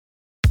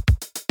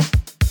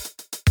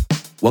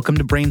Welcome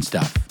to Brain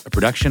Stuff, a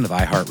production of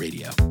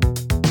iHeartRadio.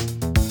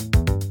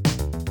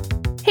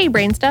 Hey,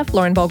 Brain Stuff,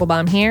 Lauren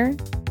Vogelbaum here.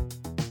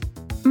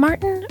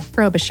 Martin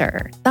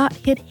Frobisher thought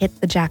he'd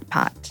hit the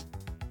jackpot.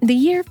 The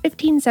year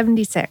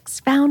 1576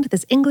 found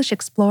this English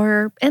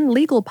explorer and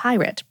legal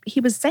pirate.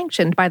 He was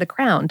sanctioned by the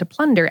crown to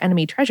plunder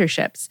enemy treasure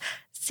ships,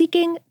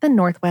 seeking the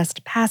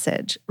Northwest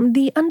Passage,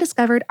 the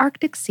undiscovered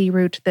Arctic sea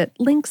route that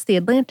links the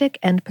Atlantic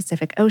and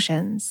Pacific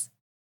Oceans.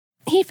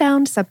 He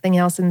found something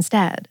else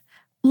instead.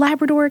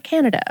 Labrador,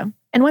 Canada,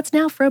 and what's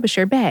now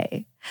Frobisher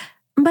Bay.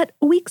 But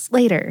weeks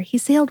later, he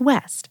sailed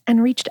west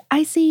and reached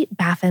icy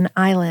Baffin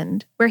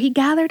Island, where he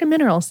gathered a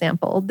mineral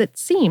sample that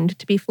seemed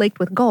to be flaked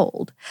with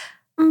gold.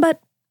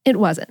 But it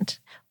wasn't.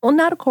 Well,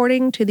 not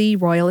according to the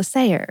royal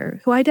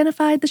assayer, who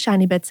identified the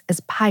shiny bits as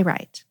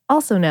pyrite,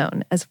 also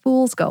known as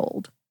fool's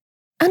gold.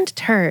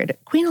 Undeterred,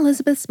 Queen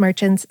Elizabeth's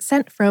merchants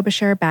sent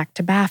Frobisher back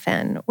to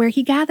Baffin, where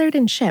he gathered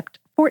and shipped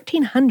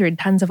 1,400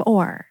 tons of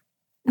ore.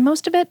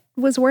 Most of it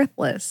was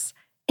worthless.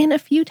 In a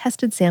few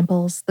tested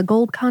samples, the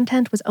gold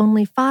content was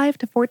only 5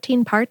 to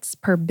 14 parts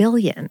per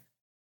billion.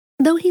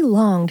 Though he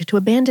longed to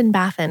abandon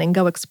Baffin and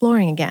go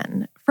exploring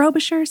again,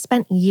 Frobisher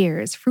spent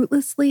years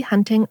fruitlessly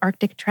hunting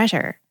Arctic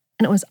treasure,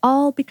 and it was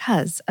all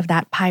because of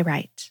that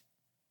pyrite.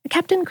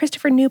 Captain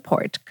Christopher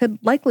Newport could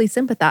likely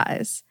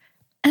sympathize.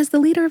 As the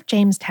leader of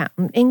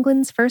Jamestown,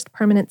 England's first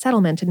permanent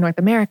settlement in North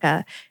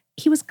America,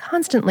 he was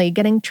constantly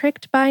getting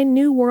tricked by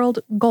New World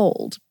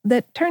gold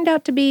that turned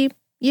out to be,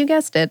 you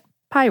guessed it,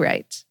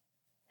 pyrite.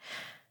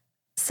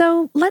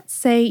 So let's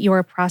say you're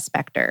a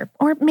prospector,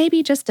 or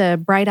maybe just a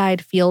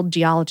bright-eyed field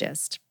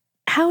geologist.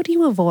 How do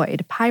you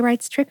avoid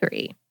pyrite's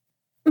trickery?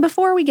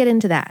 Before we get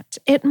into that,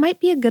 it might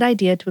be a good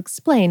idea to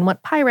explain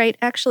what pyrite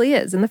actually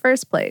is in the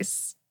first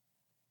place.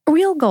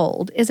 Real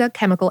gold is a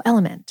chemical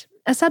element,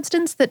 a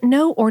substance that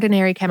no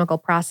ordinary chemical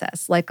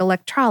process like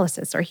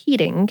electrolysis or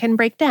heating can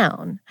break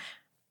down.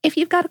 If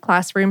you've got a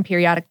classroom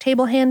periodic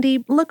table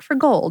handy, look for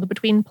gold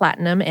between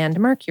platinum and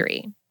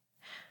mercury.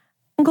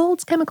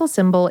 Gold's chemical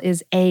symbol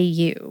is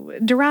Au,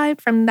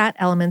 derived from that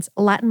element's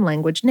Latin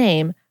language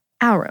name,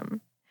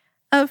 aurum.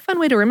 A fun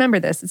way to remember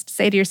this is to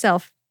say to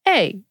yourself,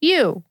 "Hey,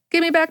 you,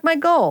 give me back my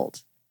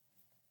gold."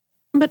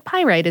 But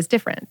pyrite is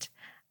different.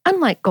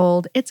 Unlike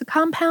gold, it's a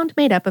compound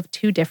made up of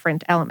two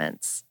different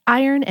elements,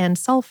 iron and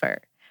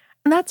sulfur.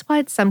 And that's why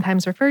it's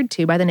sometimes referred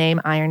to by the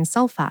name iron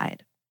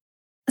sulfide.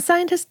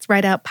 Scientists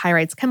write out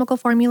pyrite's chemical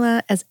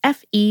formula as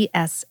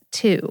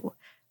FeS2.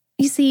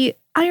 You see,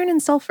 iron and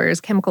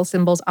sulfur's chemical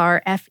symbols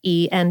are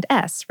Fe and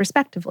S,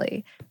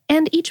 respectively,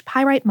 and each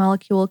pyrite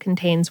molecule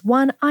contains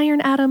one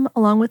iron atom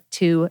along with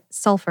two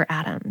sulfur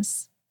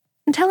atoms.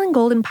 Telling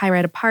gold and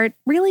pyrite apart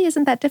really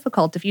isn't that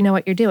difficult if you know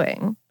what you're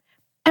doing.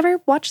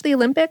 Ever watch the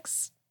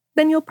Olympics?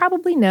 Then you'll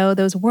probably know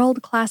those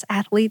world-class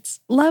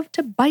athletes love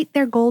to bite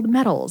their gold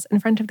medals in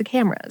front of the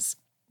cameras.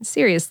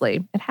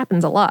 Seriously, it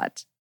happens a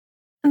lot.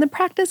 And the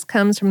practice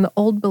comes from the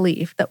old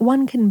belief that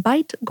one can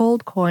bite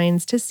gold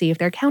coins to see if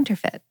they're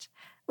counterfeit.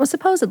 Well,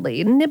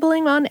 supposedly,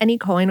 nibbling on any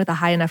coin with a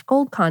high enough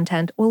gold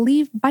content will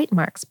leave bite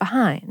marks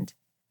behind.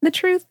 The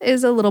truth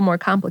is a little more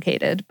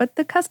complicated, but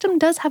the custom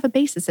does have a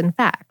basis in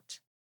fact.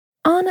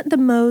 On the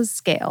Mohs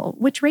scale,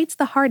 which rates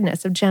the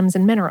hardness of gems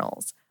and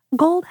minerals,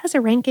 gold has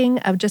a ranking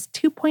of just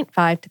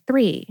 2.5 to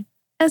 3.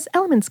 As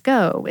elements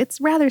go,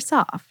 it's rather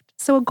soft,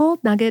 so a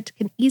gold nugget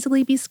can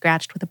easily be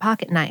scratched with a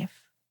pocket knife.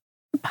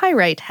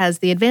 Pyrite has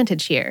the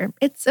advantage here.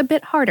 It's a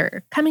bit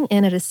harder, coming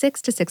in at a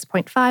 6 to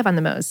 6.5 on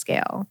the Mohs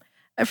scale.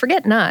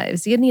 Forget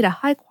knives, you'd need a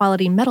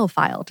high-quality metal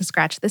file to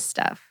scratch this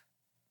stuff.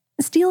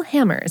 Steel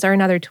hammers are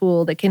another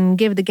tool that can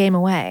give the game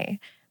away.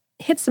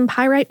 Hit some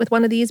pyrite with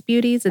one of these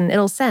beauties and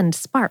it'll send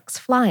sparks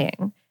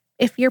flying.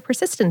 If you're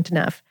persistent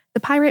enough, the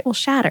pyrite will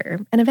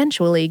shatter and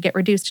eventually get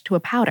reduced to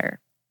a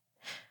powder.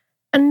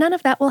 And none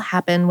of that will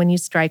happen when you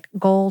strike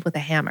gold with a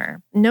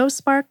hammer. No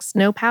sparks,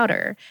 no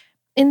powder.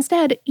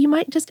 Instead, you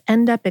might just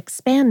end up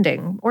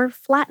expanding or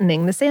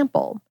flattening the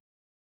sample.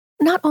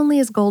 Not only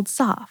is gold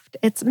soft,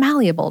 it's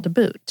malleable to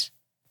boot.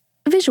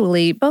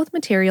 Visually, both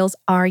materials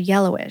are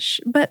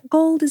yellowish, but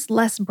gold is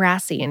less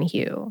brassy in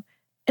hue.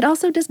 It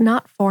also does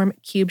not form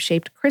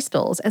cube-shaped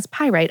crystals as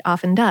pyrite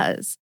often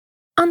does.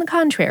 On the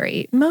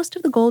contrary, most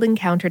of the gold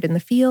encountered in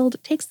the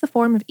field takes the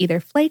form of either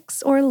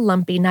flakes or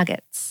lumpy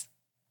nuggets.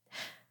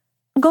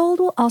 Gold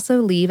will also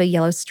leave a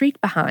yellow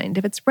streak behind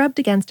if it's rubbed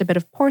against a bit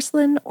of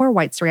porcelain or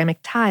white ceramic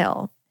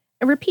tile.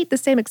 Repeat the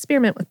same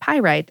experiment with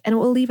pyrite and it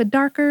will leave a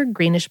darker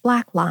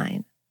greenish-black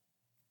line.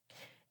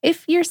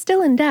 If you're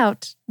still in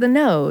doubt, the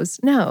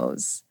nose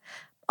knows.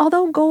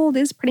 Although gold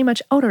is pretty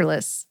much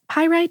odorless,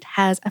 pyrite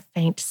has a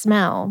faint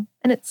smell,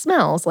 and it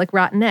smells like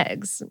rotten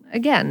eggs.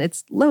 Again,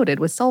 it's loaded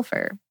with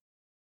sulfur.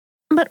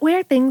 But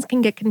where things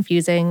can get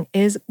confusing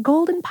is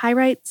gold and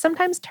pyrite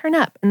sometimes turn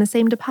up in the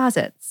same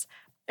deposits.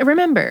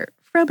 Remember,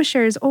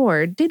 Frobisher's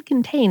ore did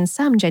contain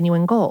some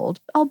genuine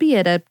gold,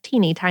 albeit a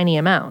teeny-tiny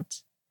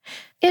amount.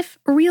 If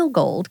real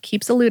gold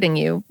keeps eluding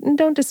you,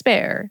 don't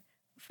despair.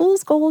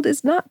 Fool's gold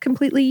is not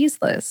completely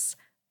useless.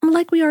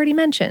 Like we already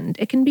mentioned,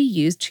 it can be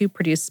used to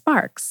produce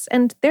sparks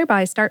and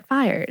thereby start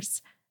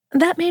fires.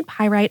 That made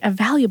pyrite a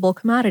valuable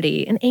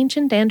commodity in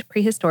ancient and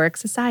prehistoric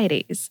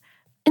societies.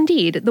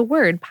 Indeed, the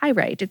word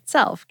pyrite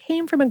itself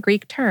came from a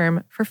Greek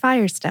term for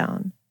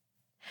firestone.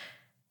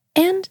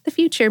 And the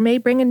future may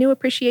bring a new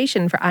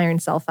appreciation for iron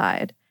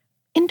sulfide.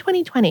 In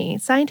 2020,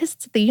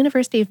 scientists at the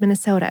University of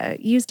Minnesota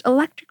used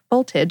electric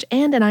voltage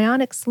and an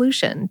ionic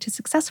solution to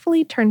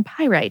successfully turn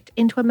pyrite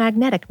into a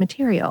magnetic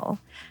material.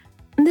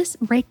 This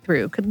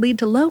breakthrough could lead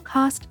to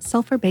low-cost,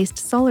 sulfur-based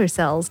solar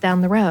cells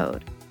down the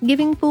road,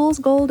 giving fool's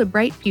gold a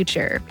bright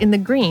future in the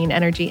green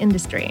energy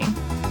industry.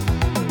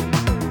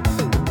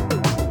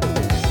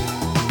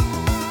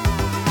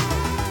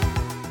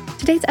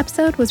 Today's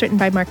episode was written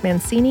by Mark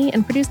Mancini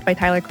and produced by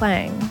Tyler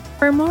Klang.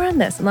 For more on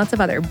this and lots of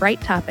other bright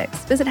topics,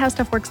 visit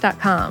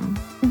howstuffworks.com.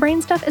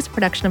 Brainstuff is a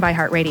production of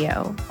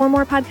iHeartRadio. For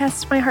more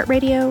podcasts from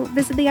iHeartRadio,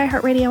 visit the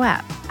iHeartRadio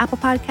app, Apple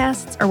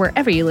Podcasts, or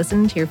wherever you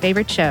listen to your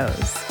favorite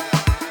shows.